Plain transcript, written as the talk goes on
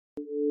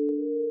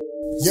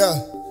Yeah,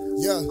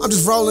 I'm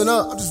just rolling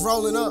up.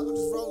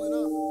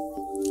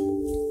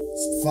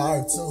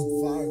 Fire too.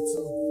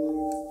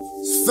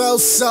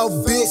 Felso,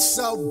 bitch.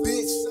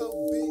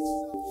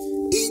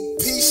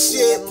 EP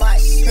shit.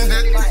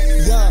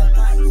 Yeah.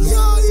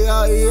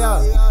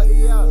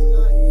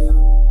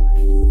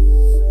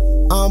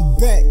 I'm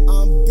back,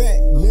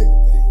 nigga.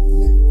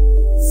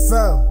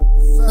 Fel.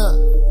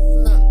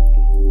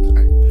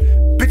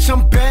 Bitch,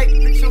 I'm back.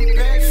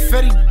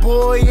 Fetti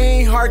boy,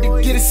 ain't hard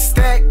to get a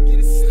stack.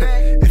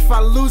 If I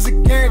lose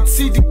it,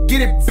 guaranteed to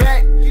get it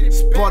back.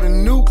 Bought a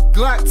new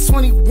Glock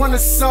 21,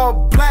 it's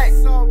all black.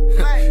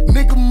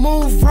 Nigga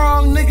move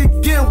wrong, nigga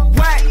get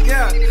whacked.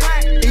 Yeah.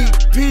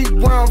 EP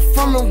where I'm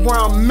from and where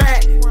I'm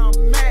at.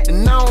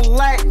 And I don't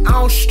lack, I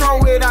don't stroll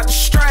without the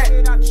strap.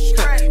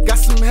 Got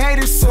some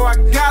haters, so I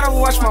gotta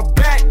watch my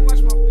back.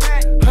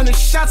 100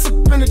 shots up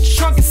in the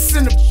trunk, it's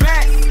in the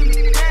back.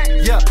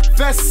 Yeah,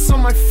 vests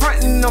on my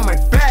front and on my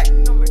back.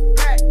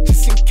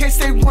 Just in case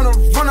they wanna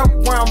run up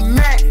where I'm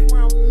at.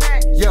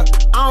 Yeah,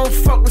 I don't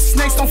fuck with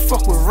snakes, don't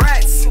fuck with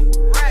rats.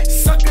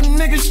 Sucker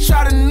niggas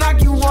try to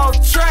knock you off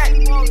track.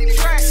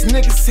 These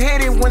niggas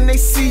hate it when they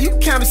see you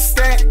count a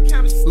stack.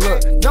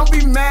 Look, don't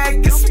be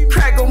mad, get some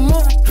crack, go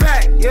move a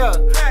pack. Yeah,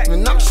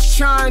 man, I'm just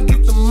trying to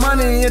get the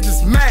money and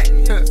just mac.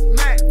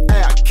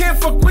 Hey, I can't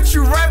fuck with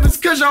you rappers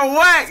cause y'all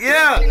whack,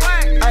 yeah.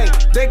 Hey,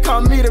 they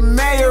call me the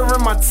mayor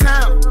in my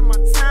town.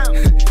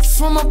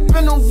 Swim up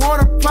in the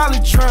water, probably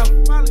drown.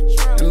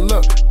 And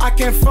look, I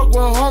can't fuck with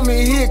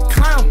homie, he a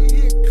clown.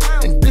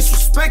 And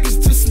disrespect is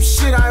just some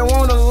shit I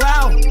won't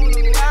allow.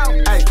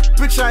 Hey,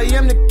 bitch, I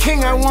am the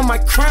king, I want my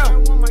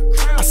crown.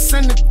 I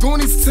send the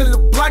Goonies to the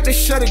block, they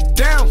shut it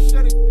down.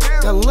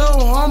 Got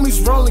little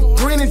homies rolling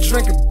green and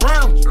drinking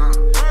brown.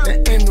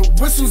 The